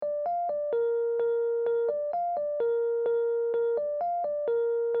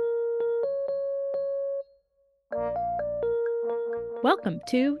Welcome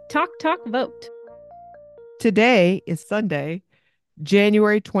to Talk Talk Vote. Today is Sunday,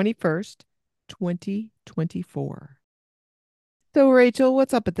 January 21st, 2024. So, Rachel,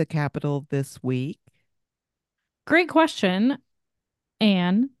 what's up at the Capitol this week? Great question,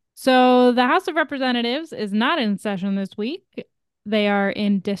 Anne. So, the House of Representatives is not in session this week. They are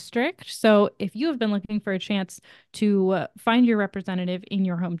in district. So, if you have been looking for a chance to find your representative in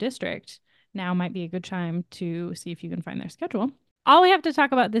your home district, now might be a good time to see if you can find their schedule. All we have to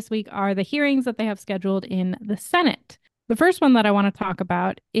talk about this week are the hearings that they have scheduled in the Senate. The first one that I want to talk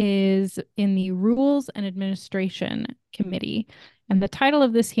about is in the Rules and Administration Committee. And the title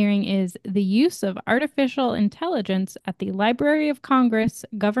of this hearing is The Use of Artificial Intelligence at the Library of Congress,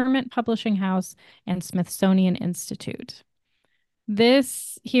 Government Publishing House, and Smithsonian Institute.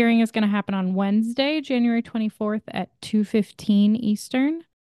 This hearing is going to happen on Wednesday, January 24th at 2:15 Eastern.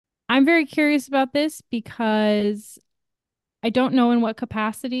 I'm very curious about this because I don't know in what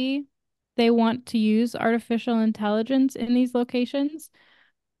capacity they want to use artificial intelligence in these locations.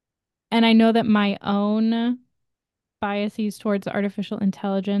 And I know that my own biases towards artificial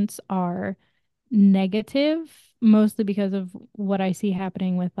intelligence are negative, mostly because of what I see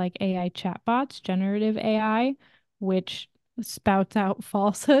happening with like AI chatbots, generative AI, which spouts out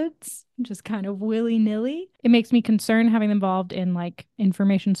falsehoods just kind of willy-nilly. It makes me concerned having them involved in like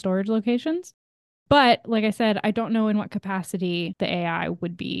information storage locations. But like I said, I don't know in what capacity the AI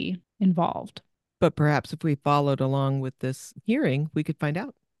would be involved. But perhaps if we followed along with this hearing, we could find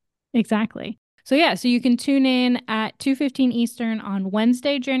out. Exactly. So yeah, so you can tune in at 2:15 Eastern on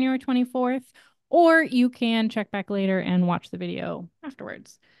Wednesday, January 24th, or you can check back later and watch the video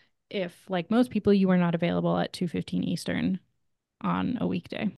afterwards. If like most people you are not available at 2:15 Eastern on a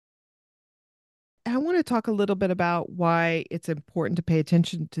weekday. I want to talk a little bit about why it's important to pay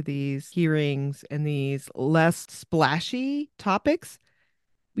attention to these hearings and these less splashy topics.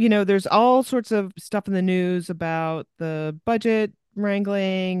 There's all sorts of stuff in the news about the budget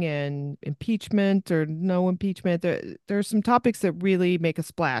wrangling and impeachment or no impeachment. There's some topics that really make a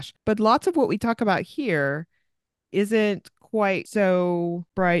splash, but lots of what we talk about here isn't quite so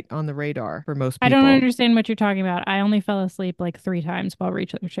bright on the radar for most I don't people. understand what you're talking about. I only fell asleep like 3 times while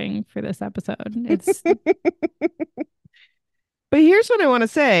researching for this episode. It's But here's what I want to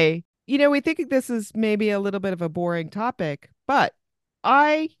say. We think this is maybe a little bit of a boring topic, but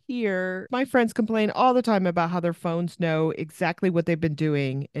I hear my friends complain all the time about how their phones know exactly what they've been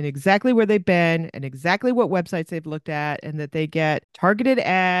doing and exactly where they've been and exactly what websites they've looked at, and that they get targeted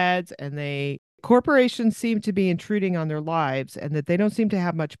ads and corporations seem to be intruding on their lives and that they don't seem to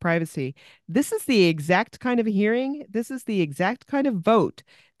have much privacy. This is the exact kind of hearing, this is the exact kind of vote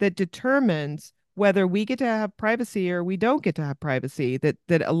that determines whether we get to have privacy or we don't get to have privacy, that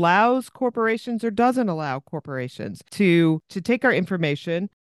allows corporations or doesn't allow corporations to take our information,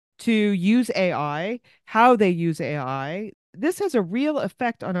 to use AI, how they use AI. This has a real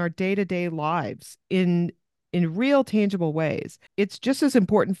effect on our day-to-day lives in real tangible ways. It's just as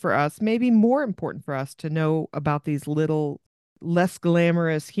important for us, maybe more important for us to know about these little less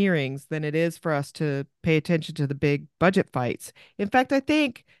glamorous hearings than it is for us to pay attention to the big budget fights. In fact, I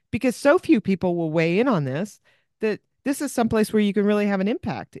think because so few people will weigh in on this, that this is someplace where you can really have an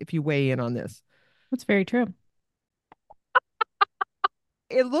impact if you weigh in on this. That's very true.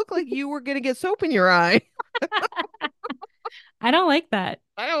 It looked like you were going to get soap in your eye. I don't like that.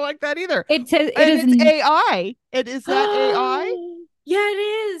 I don't like that either. It says it And is it's AI. And is that AI? Oh, yeah, it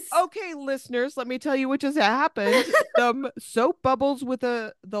is. Okay, listeners, let me tell you what just happened. Some soap bubbles with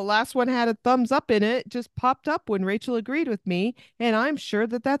the last one had a thumbs up in it just popped up when Rachel agreed with me, and I'm sure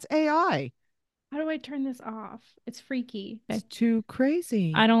that that's AI. How do I turn this off? It's freaky. It's too I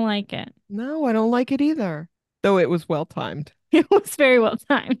crazy. don't like it. No, I don't like it either. Though it was well timed. It was very well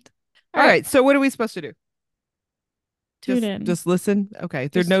timed. All All right, right, so what are we supposed to do? tune Just in. just listen. Okay,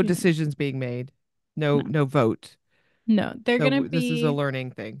 there're Just no tune in. decisions being made. No, No vote. no, they're going to So this is a be,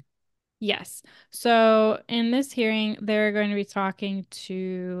 learning thing. yes. So in this hearing, they're going to be talking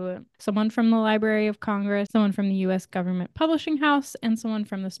to someone from the Library of Congress, someone from the U.S. Government Publishing House, and someone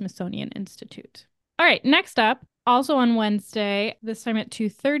from the Smithsonian Institute. All right, next up, also on Wednesday, this time at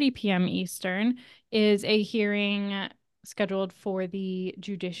 2:30 p.m. Eastern, is a hearing scheduled for the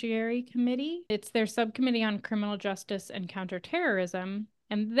Judiciary Committee. It's their subcommittee on criminal justice and counterterrorism,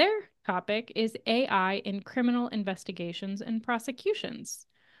 and their topic is AI in criminal investigations and prosecutions.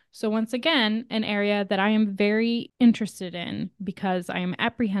 So, once again, an area that I am very interested in because I am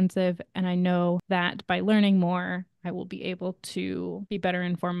apprehensive and I know that by learning more, I will be able to be better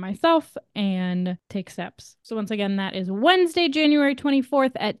informed myself and take steps. So, once again, that is Wednesday, January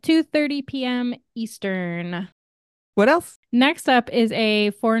 24th at 2:30 p.m. Eastern. What else? Next up is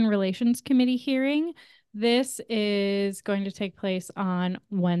a Foreign Relations Committee hearing. This is going to take place on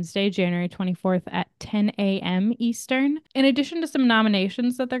Wednesday, January 24th at 10 a.m. Eastern. In addition to some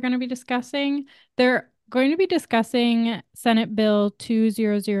nominations that they're going to be discussing, they're going to be discussing Senate Bill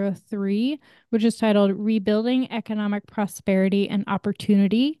 2003, which is titled Rebuilding Economic Prosperity and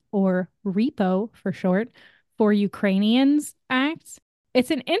Opportunity, or REPO for short, for Ukrainians Act.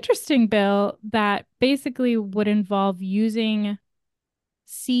 It's an interesting bill that basically would involve using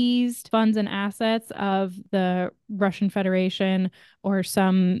seized funds and assets of the Russian Federation or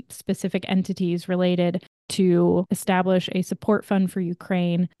some specific entities related to establish a support fund for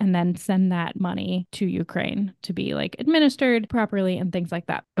Ukraine and then send that money to Ukraine to be like administered properly and things like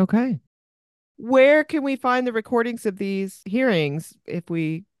that. Okay. Where can we find the recordings of these hearings if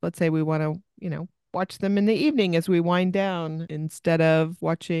we, let's say, we want to, watch them in the evening as we wind down instead of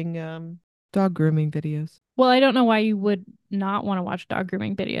watching dog grooming videos? Well, I don't know why you would not want to watch dog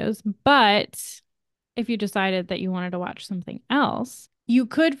grooming videos, but if you decided that you wanted to watch something else, you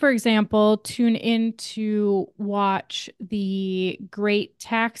could, for example, tune in to watch the Great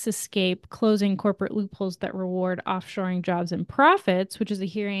Tax Escape Closing Corporate Loopholes That Reward Offshoring Jobs and Profits, which is a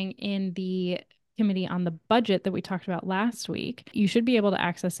hearing in the Committee on the Budget that we talked about last week. You should be able to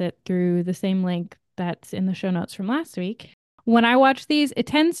access it through the same link that's in the show notes from last week. When I watch these, it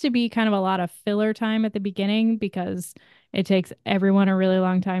tends to be kind of a lot of filler time at the beginning because it takes everyone a really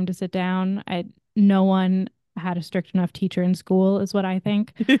long time to sit down. No one had a strict enough teacher in school, is what I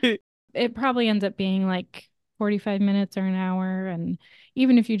think. It probably ends up being like 45 minutes or an hour. And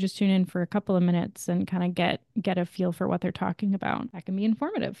even if you just tune in for a couple of minutes and kind of get a feel for what they're talking about, that can be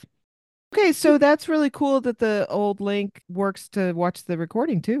informative. Okay, so that's really cool that the old link works to watch the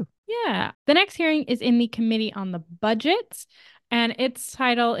recording too. Yeah. The next hearing is in the Committee on the Budget, and its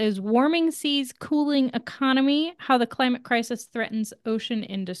title is Warming Seas, Cooling Economy, How the Climate Crisis Threatens Ocean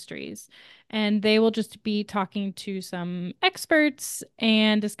Industries. And they will just be talking to some experts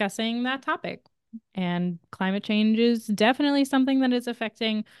and discussing that topic. And climate change is definitely something that is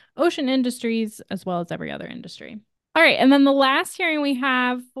affecting ocean industries as well as every other industry. All right. And then the last hearing we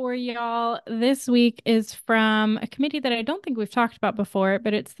have for y'all this week is from a committee that I don't think we've talked about before,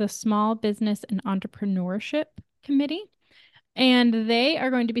 but it's the Small Business and Entrepreneurship Committee. And they are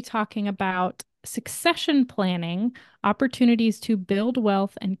going to be talking about succession planning, opportunities to build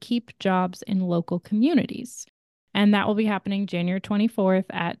wealth and keep jobs in local communities. And that will be happening January 24th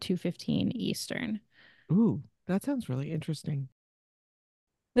at 2:15 Eastern. Ooh, that sounds really interesting.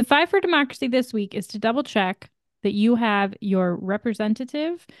 The five for democracy this week is to double check that you have your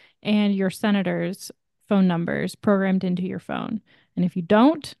representative and your senator's phone numbers programmed into your phone. And if you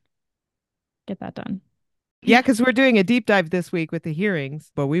don't, get that done. Yeah, because we're doing a deep dive this week with the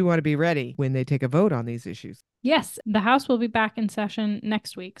hearings, but we want to be ready when they take a vote on these issues. Yes, the House will be back in session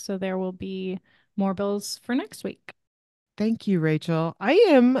next week, so there will be more bills for next week. Thank you, Rachel. I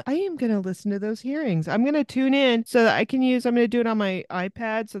am going to listen to those hearings. I'm going to tune in so that I'm going to do it on my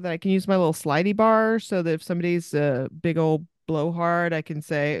iPad so that I can use my little slidey bar so that if somebody's a big old blowhard, I can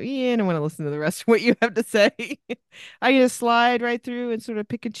say, yeah, I don't want to listen to the rest of what you have to say. I can just slide right through and sort of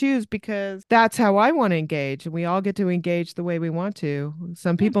pick and choose because that's how I want to engage. And we all get to engage the way we want to.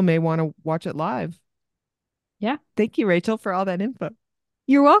 Some people may want to watch it live. Yeah. Thank you, Rachel, for all that info.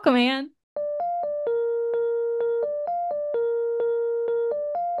 You're welcome, Anne.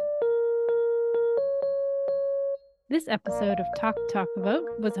 This episode of Talk Talk Vote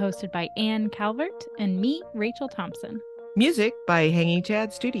was hosted by Anne Calvert and me, Rachel Thompson. Music by Hanging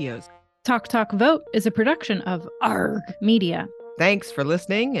Chad Studios. Talk Talk Vote is a production of ARG Media. Thanks for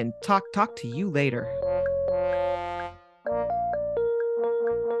listening and talk to you later.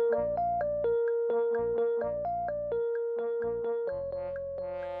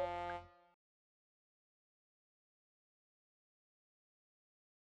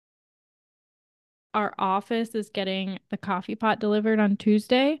 Our office is getting the coffee pot delivered on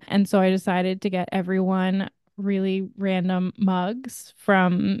Tuesday. And so I decided to get everyone really random mugs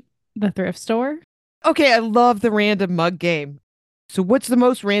from the thrift store. Okay, I love the random mug game. So what's the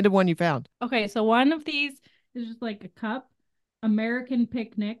most random one you found? Okay, so one of these is just like a cup. American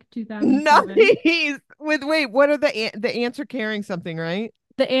Picnic 2007. Nice. What are the ants are carrying something, right?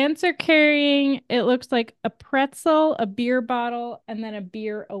 The ants are carrying, it looks like a pretzel, a beer bottle, and then a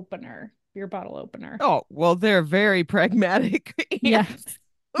beer bottle opener. Oh, well, they're very pragmatic ants. Yes.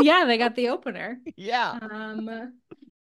 Yeah, they got the opener. Yeah.